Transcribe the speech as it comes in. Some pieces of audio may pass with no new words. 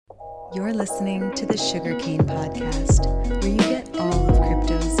You're listening to the Sugarcane Podcast, where you get all of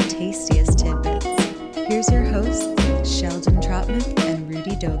crypto's tastiest tidbits. Here's your hosts, Sheldon Trotman and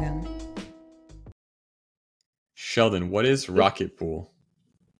Rudy Dogum. Sheldon, what is Rocketpool?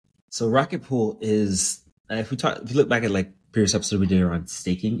 So Rocketpool is, if you look back at like previous episode we did around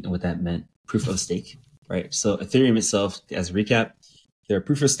staking and what that meant, proof of stake, right? So Ethereum itself, as a recap, they're a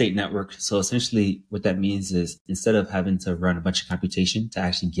proof of stake network. So essentially what that means is instead of having to run a bunch of computation to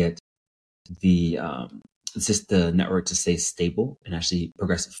actually get the network to stay stable and actually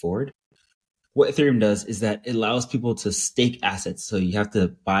progress it forward, what Ethereum does is that it allows people to stake assets. So you have to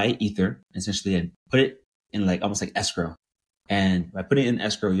buy Ether essentially and put it in like almost like escrow. And by putting it in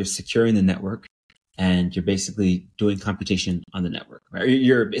escrow, you're securing the network and you're basically doing computation on the network, right?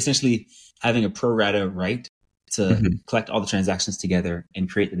 You're essentially having a pro rata right to collect all the transactions together and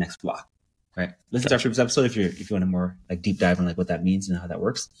create the next block, right? Listen to our previous episode if you want a more like deep dive on like what that means and how that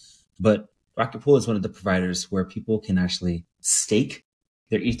works. But Rocketpool is one of the providers where people can actually stake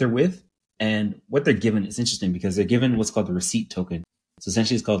their Ether with. And what they're given is interesting because they're given what's called the receipt token. So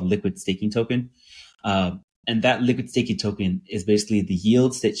essentially it's called liquid staking token. And that liquid staking token is basically the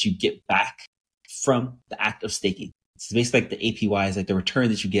yields that you get back from the act of staking. It's basically like the APYs, like the return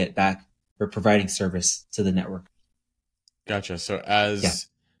that you get back for providing service to the network. Gotcha. So as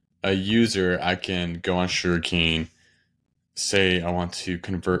a user, I can go on Sugarcane, say I want to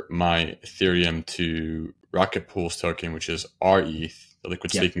convert my Ethereum to Rocketpool's token, which is RETH, the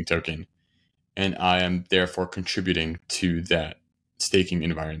liquid staking token. And I am therefore contributing to that staking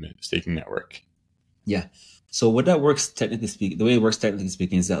environment, staking network. Yeah. So what that works technically speaking, the way it works technically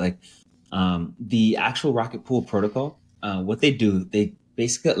speaking is that like the actual Rocketpool protocol, what they do, they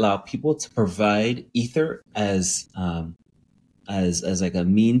basically allow people to provide Ether as like a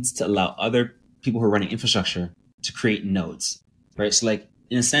means to allow other people who are running infrastructure to create nodes, right? So like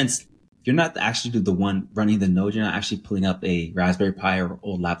in a sense, you're not actually the one running the node. You're not actually pulling up a Raspberry Pi or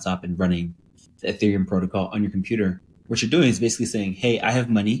old laptop and running the Ethereum protocol on your computer. What you're doing is basically saying, hey, I have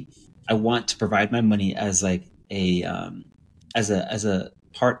money. I want to provide my money as like as a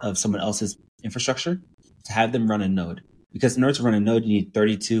part of someone else's infrastructure to have them run a node. Because in order to run a node, you need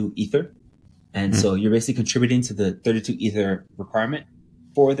 32 Ether. And so you're basically contributing to the 32 Ether requirement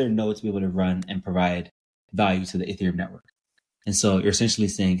for their node to be able to run and provide value to the Ethereum network. And so you're essentially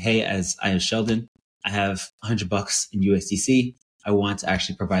saying, hey, as Sheldon, I have $100 in USDC. I want to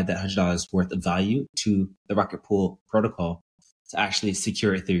actually provide that $100 worth of value to the Rocketpool protocol to actually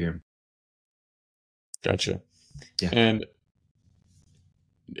secure Ethereum. Gotcha. Yeah. And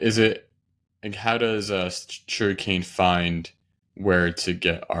is it like how does Sugarcane find where to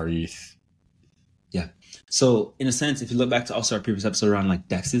get our ETH? Yeah. So in a sense, if you look back to also our previous episode around like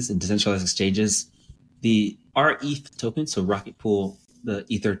DEXs and decentralized exchanges, the RETH token, so Rocketpool, the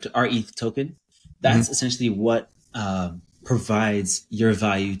Ether to RETH token, that's essentially what provides your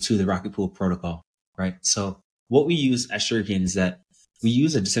value to the Rocketpool protocol, right? So what we use at Sugarcane is that we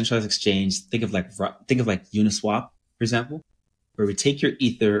use a decentralized exchange. Think of like Uniswap, for example, where we take your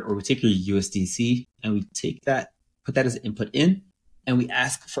Ether or we take your USDC and we take that, put that as an input in, and we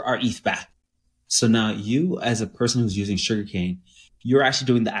ask for our ETH back. So now you, as a person who's using Sugarcane, you're actually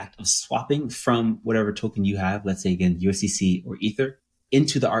doing the act of swapping from whatever token you have, let's say again, USDC or Ether,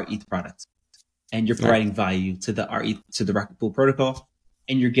 into the RETH product. And you're providing value to the RETH, to the Rocketpool protocol,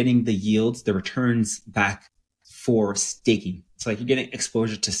 and you're getting the yields, the returns back for staking. So like you're getting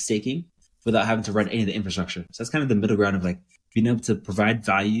exposure to staking without having to run any of the infrastructure. So that's kind of the middle ground of like being able to provide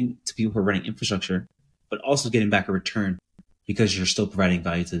value to people who are running infrastructure, but also getting back a return because you're still providing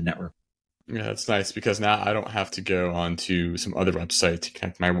value to the network. Yeah, that's nice because now I don't have to go onto some other website to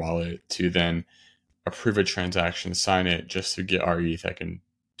connect my wallet to then approve a transaction, sign it just to get our ETH. I can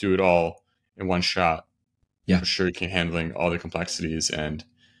do it all in one shot. Yeah. For sure, you can handling all the complexities and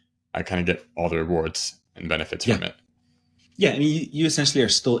I kind of get all the rewards and benefits from it. Yeah, I mean, you essentially are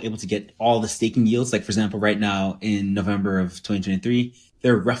still able to get all the staking yields. Like, for example, right now in November of 2023,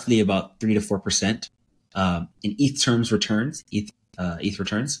 they're roughly about 3 to 4% in ETH terms returns, ETH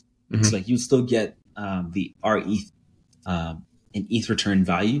returns. So like you still get the RETH and ETH return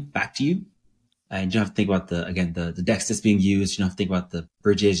value back to you. And you don't have to think about the DEX that's being used. You don't have to think about the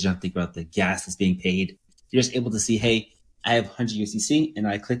bridges. You don't have to think about the gas that's being paid. You're just able to see, hey, I have 100 USDC and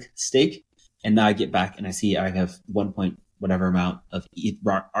I click stake and now I get back and I see I have 1 point whatever amount of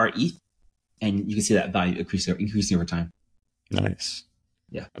RETH, and you can see that value increasing over time. Nice.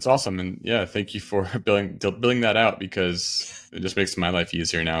 Yeah. That's awesome. And yeah, thank you for building that out because it just makes my life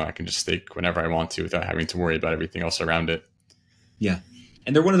easier now. I can just stake whenever I want to without having to worry about everything else around it. Yeah.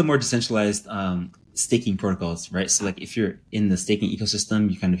 And they're one of the more decentralized staking protocols, right? So like if you're in the staking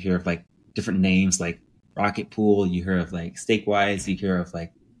ecosystem, you kind of hear of like different names like Rocketpool, you hear of like Stakewise, you hear of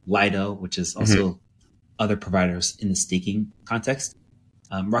like Lido, which is also other providers in the staking context.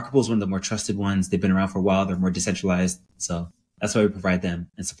 Rocketpool is one of the more trusted ones. They've been around for a while. They're more decentralized. So that's why we provide them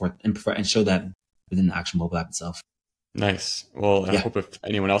and support and show that within the actual mobile app itself. Nice. Well, I hope if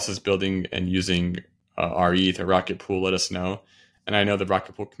anyone else is building and using RETH or Rocketpool, let us know. And I know the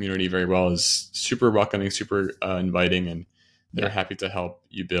Rocketpool community very well is super welcoming, super inviting, and they're happy to help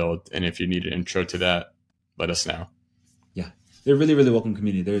you build. And if you need an intro to that, let us know. Yeah, they're really, really welcome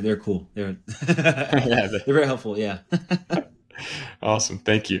community. They're cool. They're they're very helpful. Yeah. Awesome.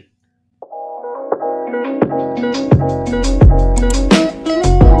 Thank you.